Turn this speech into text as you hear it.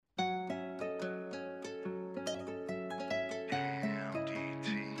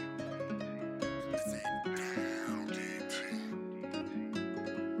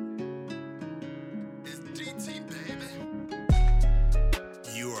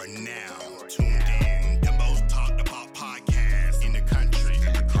now tuned in. The most talked about podcast in the country.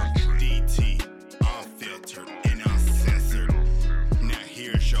 DT, unfiltered and uncensored. Now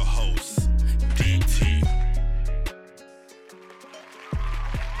here's your host, DT.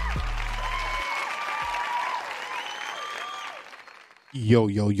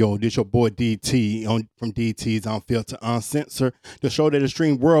 Yo, this your boy DT from DT's Unfiltered Uncensored, the show that is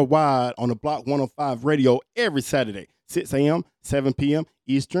streamed worldwide on the Block 105 radio every Saturday, 6 a.m., 7 p.m.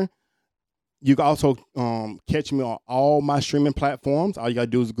 Eastern. You can also catch me on all my streaming platforms. All you got to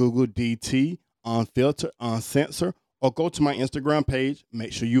do is Google DT Unfiltered Uncensored or go to my Instagram page.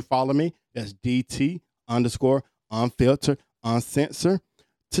 Make sure you follow me. That's DT _Unfiltered Uncensored.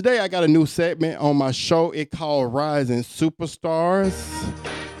 Today, I got a new segment on my show. It called Rising Superstars.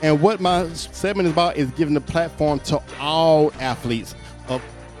 And what my segment is about is giving the platform to all athletes of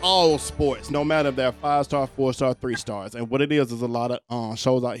all sports, no matter if they're 5-star, 4-star, 3-stars. And what it is a lot of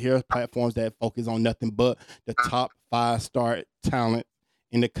shows out here, platforms that focus on nothing but the top 5-star talent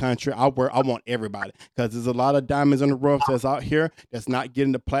in the country. I want everybody, because there's a lot of diamonds in the rough that's out here that's not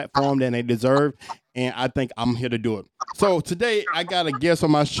getting the platform that they deserve, and I think I'm here to do it. So today I got a guest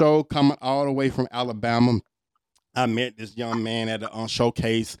on my show coming all the way from Alabama. I met this young man at a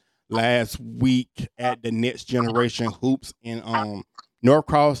showcase last week at the Next Generation Hoops in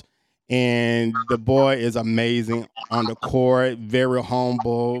Norcross, and the boy is amazing on the court, very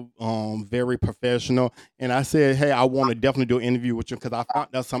humble, very professional. And I said, hey, I want to definitely do an interview with you because I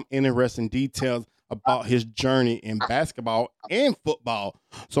found out some interesting details about his journey in basketball and football.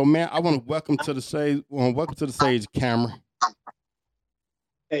 So, man, I want to welcome to the stage, Cameron.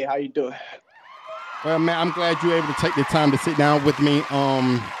 Hey, how you doing? Well, man, I'm glad you're able to take the time to sit down with me.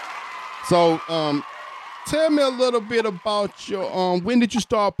 Tell me a little bit about your when did you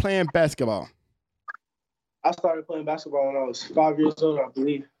start playing basketball? I started playing basketball when I was 5 years old, I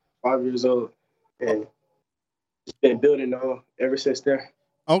believe. 5 years old. And it's been building on ever since then.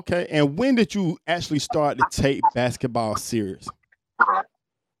 Okay. And when did you actually start to take basketball serious?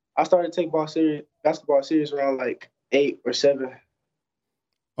 I started to take basketball serious around like 8 or 7.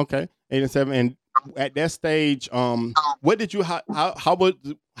 Okay. 8 and 7. And at that stage, what did you how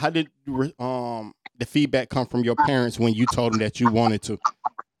did the feedback come from your parents when you told them that you wanted to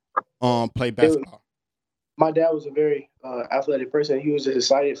play basketball? My dad was a very athletic person. He was just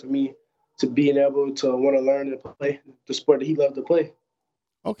excited for me to being able to want to learn and play the sport that he loved to play.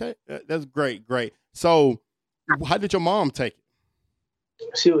 Okay, that's great. So how did your mom take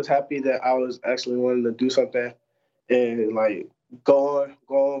it? She was happy that I was actually wanting to do something and like go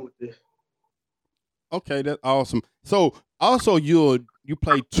on with this. Okay, that's awesome. So also you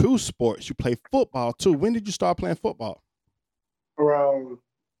play 2 sports. You play football too. When did you start playing football? Around,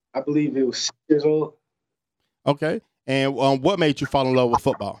 I believe it was 6 years old. Okay. And what made you fall in love with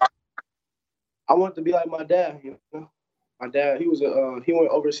football? I wanted to be like my dad. You know, my dad, he went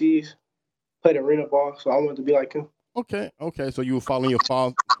overseas, played arena ball, so I wanted to be like him. Okay. So you were following your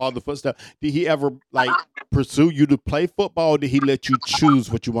father's footsteps. Did he ever pursue you to play football? Or did he let you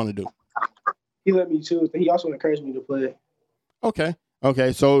choose what you want to do? He let me choose. He also encouraged me to play. Okay.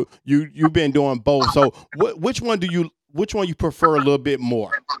 So you've been doing both. So which one you prefer a little bit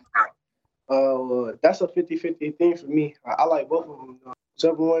more? That's a 50-50 thing for me. I like both of them.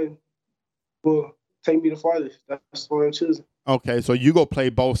 Whichever one will take me the farthest. That's what I'm choosing. Okay, so you go play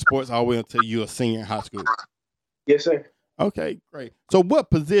both sports all the way until you're a senior in high school. Yes, sir. Okay, great. So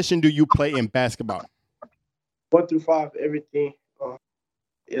what position do you play in basketball? 1 through 5, everything.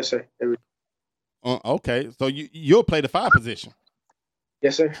 Yes, sir. Everything. Okay, so you'll play the 5 position.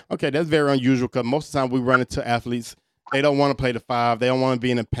 Yes, sir. Okay, that's very unusual because most of the time we run into athletes, they don't want to play the 5. They don't want to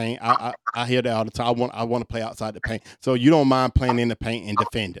be in the paint. I hear that all the time. I want to play outside the paint. So you don't mind playing in the paint and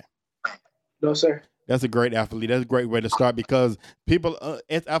defending? No, sir. That's a great athlete. That's a great way to start because people,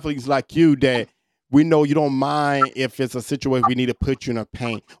 it's athletes like you that we know you don't mind if it's a situation we need to put you in a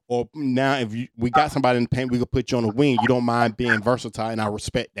paint, or now if we got somebody in the paint, we could put you on the wing. You don't mind being versatile, and I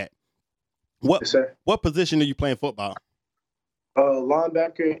respect that. Yes, sir. What position do you play in football?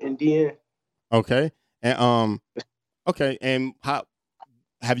 Linebacker and DN. Okay, and how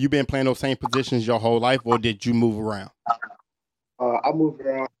have you been playing those same positions your whole life, or did you move around? I moved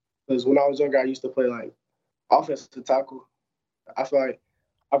around because when I was younger, I used to play like offensive tackle. I feel like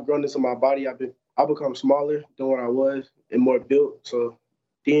I've grown into my body. I've become smaller than what I was and more built. So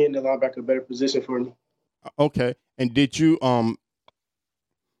DN and linebacker a better position for me. Okay, and did you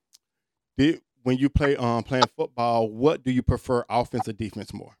when you play playing football, what do you prefer, offense or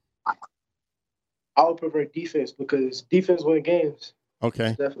defense more? I would prefer defense because defense wins games. Okay.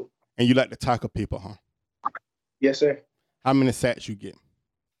 Definitely. And you like to tackle people, huh? Yes, sir. How many sacks you get?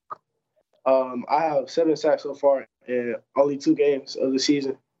 I have 7 sacks so far in only 2 games of the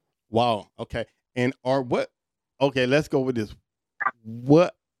season. Wow. Okay. And are what? Okay, let's go with this.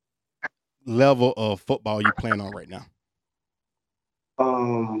 What level of football you playing on right now?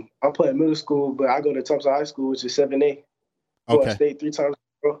 I'm playing middle school, but I go to Thompson High School, which is 7A. Go Okay. state 3 times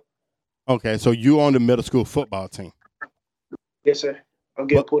in a row. Okay. So you on the middle school football team? Yes, sir. I'm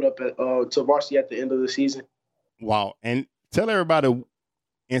getting What? pulled up to varsity at the end of the season. Wow. And tell everybody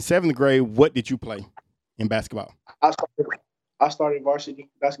in 7th grade, what did you play in basketball? I started varsity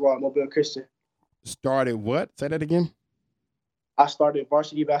basketball at Mobile Christian. Started what? Say that again. I started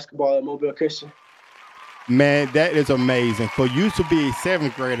varsity basketball at Mobile Christian. Man, that is amazing. For you to be a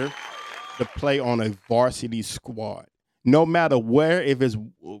 7th grader to play on a varsity squad, no matter where, if it's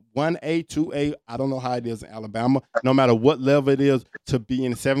 1A, 2A, I don't know how it is in Alabama, no matter what level it is, to be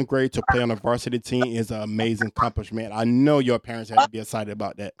in 7th grade to play on a varsity team is an amazing accomplishment. I know your parents had to be excited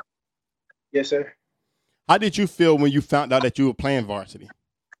about that. Yes, sir. How did you feel when you found out that you were playing varsity?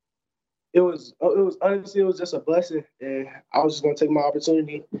 It was honestly, it was just a blessing, and I was just gonna take my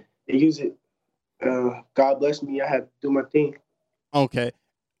opportunity and use it. God bless me. I had to do my thing. Okay.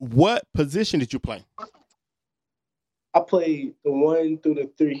 What position did you play? I played the 1 through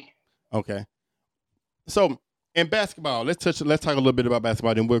the 3. Okay. So in basketball, let's talk a little bit about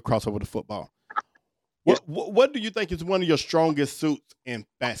basketball, then we'll cross over to football. Yes. What do you think is one of your strongest suits in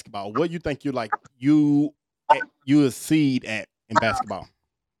basketball? What do you think you exceed at in basketball?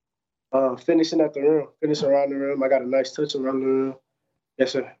 Finishing at the rim, finishing around the rim. I got a nice touch around the rim.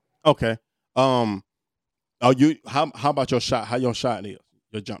 Yes, sir. Okay. How about your shot? How your shot is?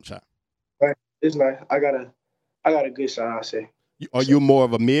 Your jump shot? Right. It's nice. I got a good shot, I say. Are you more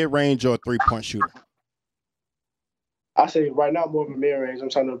of a mid-range or a 3-point shooter? I say right now more of a mid-range. I'm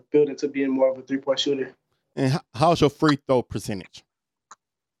trying to build it to being more of a 3-point shooter. And how's your free throw percentage?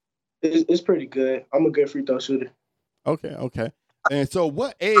 It's pretty good. I'm a good free throw shooter. Okay. And so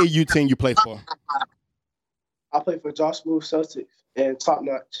what AAU team you play for? I play for Josh Smith Celtics and Top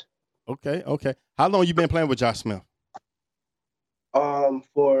Notch. Okay. How long you been playing with Josh Smith?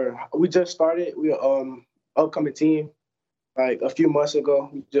 We just started. We upcoming team. Like a few months ago,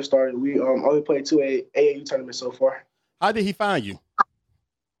 we just started. We only played 2 AAU tournaments so far. How did he find you?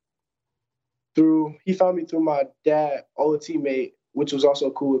 He found me through my dad, old teammate, which was also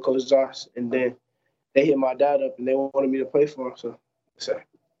cool with Coach Josh. And then they hit my dad up and they wanted me to play for him.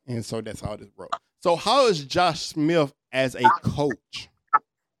 And so that's how this broke. So how is Josh Smith as a coach?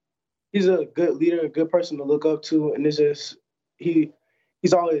 He's a good leader, a good person to look up to, and it's just he's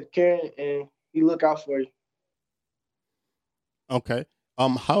always caring and he look out for you. Okay.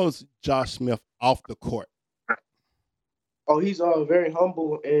 How is Josh Smith off the court? Oh, he's very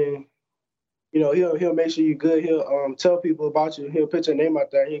humble, and he'll make sure you're good. He'll tell people about you. He'll put your name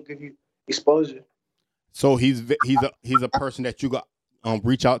out there. He'll give you exposure. So he's a person that you got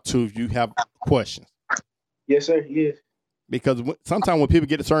reach out to if you have questions. Yes, sir. He is. Because sometimes when people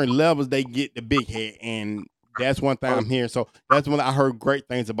get to certain levels, they get the big head, and that's one thing I'm hearing. So that's when I heard great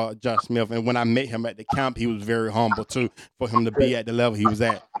things about Josh Smith, and when I met him at the camp, he was very humble too for him to be at the level he was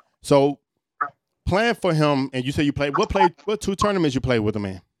at. So playing for him, and you said you played. What 2 tournaments you played with him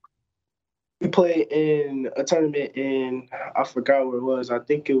in? We played in a tournament in I forgot where it was. I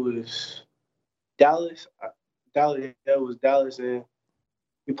think it was Dallas. Dallas. It was Dallas, and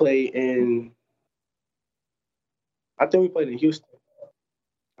we played in. I think we played in Houston.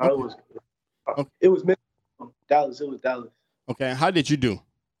 Okay. It was Dallas. It was Dallas. Okay. And how did you do?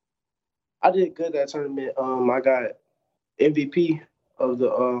 I did good that tournament. I got MVP of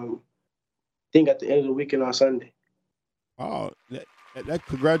the thing at the end of the weekend on Sunday. Oh, that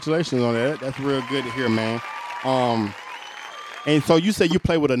congratulations on that. That's real good to hear, man. And so you said you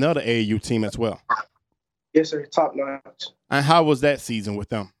played with another AAU team as well. Yes, sir. Top Notch. And how was that season with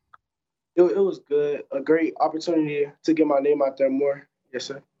them? It was good. A great opportunity to get my name out there more. Yes,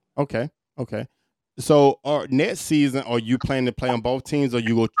 sir. Okay. So, next season, are you planning to play on both teams, or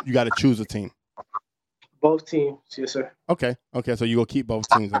you got to choose a team? Both teams, yes, sir. Okay. So you go keep both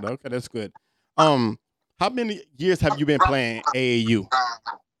teams. Okay, that's good. How many years have you been playing AAU?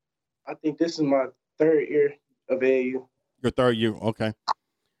 I think this is my 3rd year of AAU. Your 3rd year. Okay.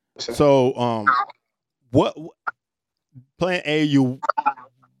 Yes, sir. So, what playing AAU?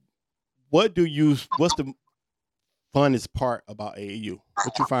 What's the funnest part about AAU?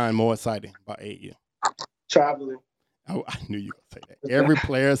 What you find more exciting about AAU? Traveling. Oh, I knew you were going to say that. Every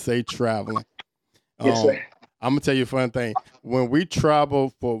player say traveling. Yes, sir. I'm going to tell you a fun thing. When we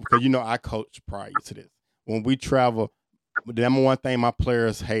travel because I coach prior to this. When we travel, the number one thing my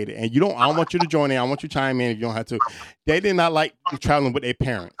players hated, and I don't want you to join in. I want you to chime in if you don't have to. They did not like traveling with their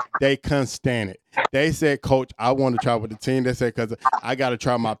parents. They couldn't stand it. They said, "Coach, I want to travel with the team." They said, "Because I got to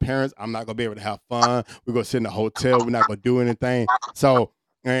travel with my parents. I'm not gonna be able to have fun. We're gonna sit in the hotel. We're not gonna do anything." So,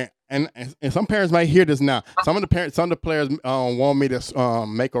 and some parents might hear this now. Some of the players want me to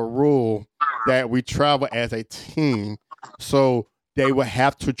make a rule that we travel as a team. So they would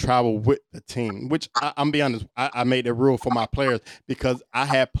have to travel with the team, which I'm be honest, I made the rule for my players because I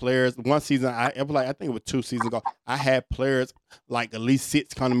had players one season. I think it was 2 seasons ago. I had players like at least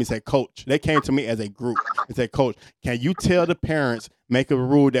 6 come to me and say, "Coach," they came to me as a group and said, "Coach, can you tell the parents make a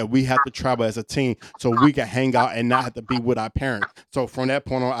rule that we have to travel as a team so we can hang out and not have to be with our parents?" So from that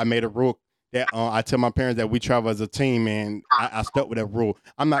point on, I made a rule that I tell my parents that we travel as a team, and I stuck with that rule.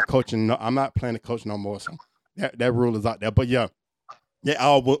 I'm not coaching. No, I'm not planning to coach no more. So that rule is out there. But yeah. They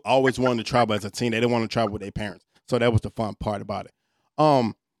always wanted to travel as a team. They didn't want to travel with their parents. So that was the fun part about it.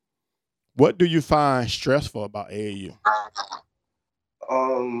 What do you find stressful about AAU?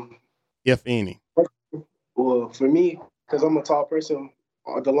 If any. Well, for me, because I'm a tall person,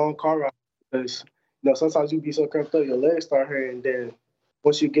 the long car ride, because sometimes you be so cramped up, your legs start hurting. And then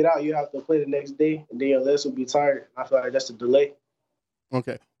once you get out, you have to play the next day, and then your legs will be tired. I feel like that's the delay.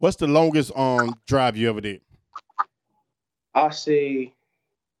 Okay. What's the longest drive you ever did? I say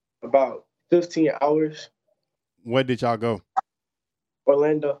about 15 hours. Where did y'all go?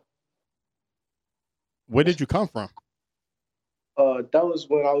 Orlando. Where did you come from? That was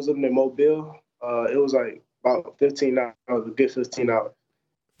when I was living in Mobile. It was like about 15 hours, a good 15 hours.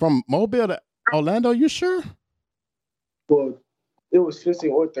 From Mobile to Orlando, you sure? Well, it was 15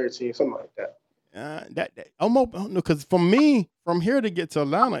 or 13, something like that. Because for me, from here to get to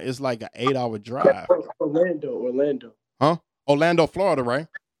Atlanta, it's like an 8-hour drive. Orlando. Huh? Orlando, Florida, right?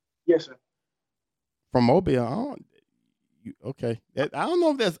 Yes, sir. From Mobile, okay. I don't know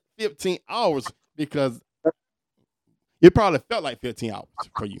if that's 15 hours because it probably felt like 15 hours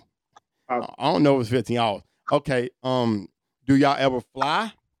for you. I don't know if it's 15 hours. Okay. Do y'all ever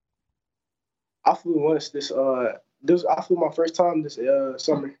fly? I flew once. I flew my first time this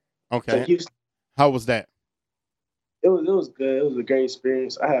summer. Okay. How was that? It was good. It was a great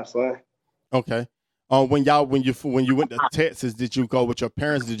experience. I had fun. Okay. When you went to Texas, did you go with your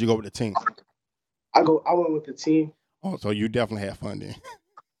parents? Or did you go with the team? I went with the team. Oh, so you definitely had fun then.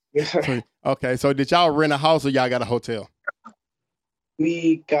 Yes, sir. Okay. So did y'all rent a house or y'all got a hotel?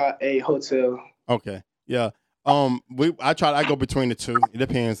 We got a hotel. Okay. Yeah. I go between the two. It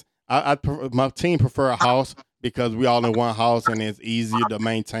depends. My team prefer a house because we all in one house and it's easier to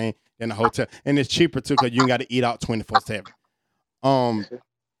maintain than a hotel, and it's cheaper too because you got to eat out 24/7.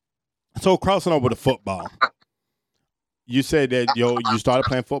 So crossing over to football, you said that you started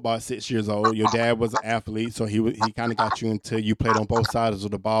playing football at 6 years old. Your dad was an athlete, so he kind of got you until you played on both sides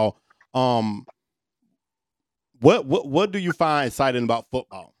of the ball. What do you find exciting about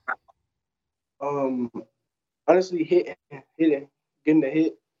football? Honestly, hitting, getting the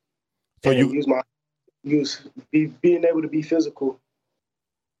hit. So being able to be physical.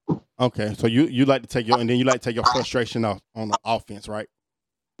 Okay, so you like to take your frustration off on the offense, right?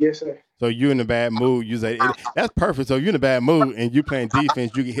 Yes, sir. So you're in a bad mood. You say that's perfect. So you're in a bad mood and you playing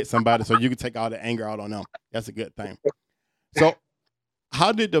defense, you can hit somebody, so you can take all the anger out on them. That's a good thing. So,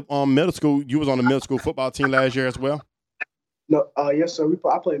 how did the middle school? You was on the middle school football team last year as well. No, yes, sir.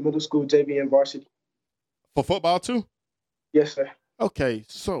 I played middle school, JV, and varsity. For football too? Yes, sir. Okay,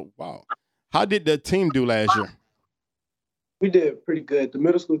 so wow. How did the team do last year? We did pretty good. The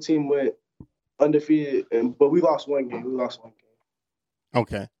middle school team went undefeated, but we lost one game.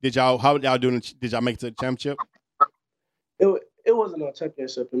 Okay. How did y'all do? Did y'all make it to the championship? It wasn't a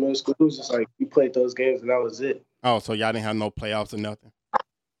championship in middle school. It was just like we played those games and that was it. Oh, so y'all didn't have no playoffs or nothing?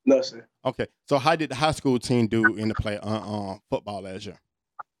 No, sir. Okay. So how did the high school team do in the football last year?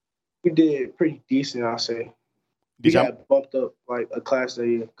 We did pretty decent, I'll say. We got bumped up like a class that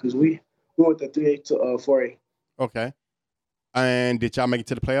year because we went to 3A to 4A. Okay. And did y'all make it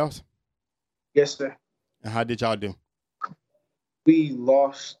to the playoffs? Yes, sir. And how did y'all do? We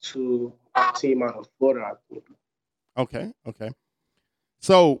lost to a team out of Florida, I think. Okay.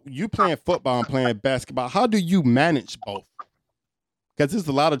 So you playing football and playing basketball. How do you manage both? Because there's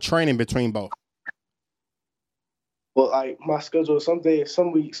a lot of training between both. Well, like my schedule, some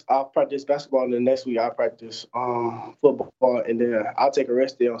weeks I'll practice basketball, and the next week I'll practice football, and then I'll take a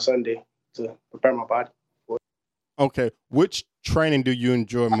rest day on Sunday to prepare my body for it. Okay. Which training do you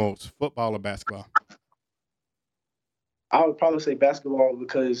enjoy most, football or basketball? I would probably say basketball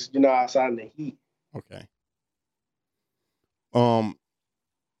because you're not outside in the heat. Okay.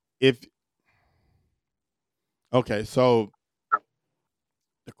 Okay, so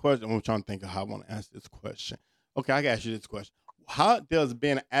the question, I'm trying to think of how I want to answer this question. Okay, I can ask you this question. How does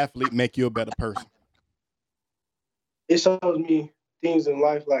being an athlete make you a better person? It shows me things in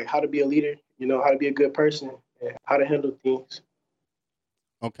life, like how to be a leader, how to be a good person, and how to handle things.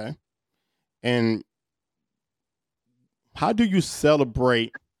 Okay. And how do you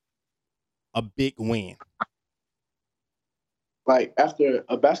celebrate a big win? Like after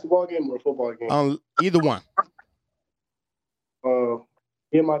a basketball game or a football game. Either one.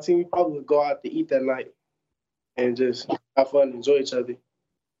 Me and my team, we probably would go out to eat that night and just have fun, and enjoy each other,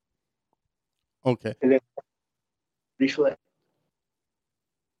 Okay. and then reflect.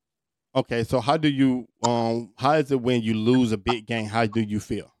 Okay, so how is it when you lose a big game? How do you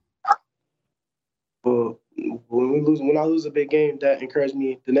feel? But when I lose a big game, that encouraged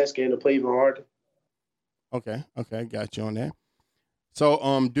me the next game to play even harder. Okay, got you on that.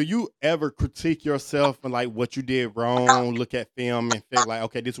 So, do you ever critique yourself and like what you did wrong? Look at film and feel like,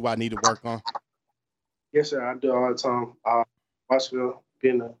 okay, this is what I need to work on. Yes, sir. I do it all the time. I watch film,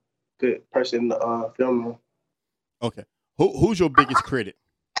 being a good person in the film room. Okay, who's your biggest critic?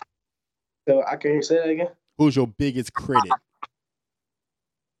 So I can say that again. Who's your biggest critic?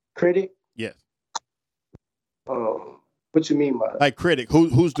 Critic? Yes. What you mean by that? Like critic? Who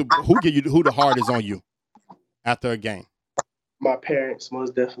the hardest on you after a game? My parents,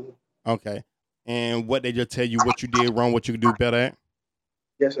 most definitely. Okay. And what they just tell you what you did wrong, what you could do better at?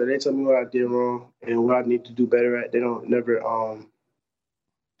 Yes, sir. They tell me what I did wrong and what I need to do better at. They don't never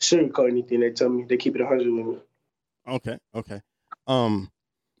sugarcoat anything. They tell me, they keep it 100 with me. Okay.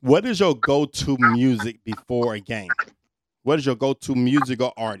 What is your go-to music before a game? What is your go-to music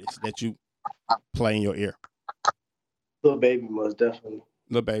or artist that you play in your ear? Lil Baby, most definitely.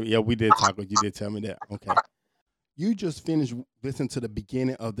 Lil Baby. Yeah, we did talk. You did tell me that. Okay. You just finished listening to the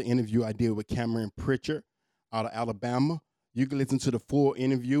beginning of the interview I did with Cameron Pritchett out of Alabama. You can listen to the full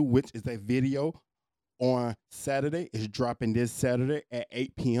interview, which is a video on Saturday. It's dropping this Saturday at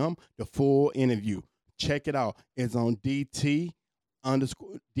 8 p.m. The full interview. Check it out. It's on DT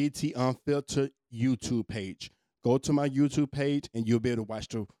Unfiltered YouTube page. Go to my YouTube page and you'll be able to watch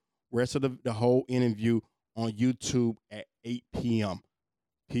the rest of the whole interview on YouTube at 8 p.m.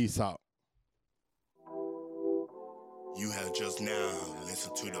 Peace out. You have just now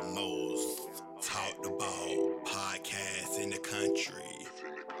listened to the most talked about podcast in the country.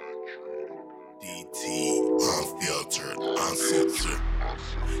 DT Unfiltered, Uncensored.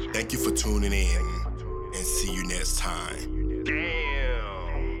 Thank you for tuning in and see you next time. Damn.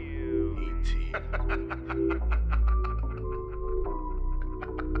 DT.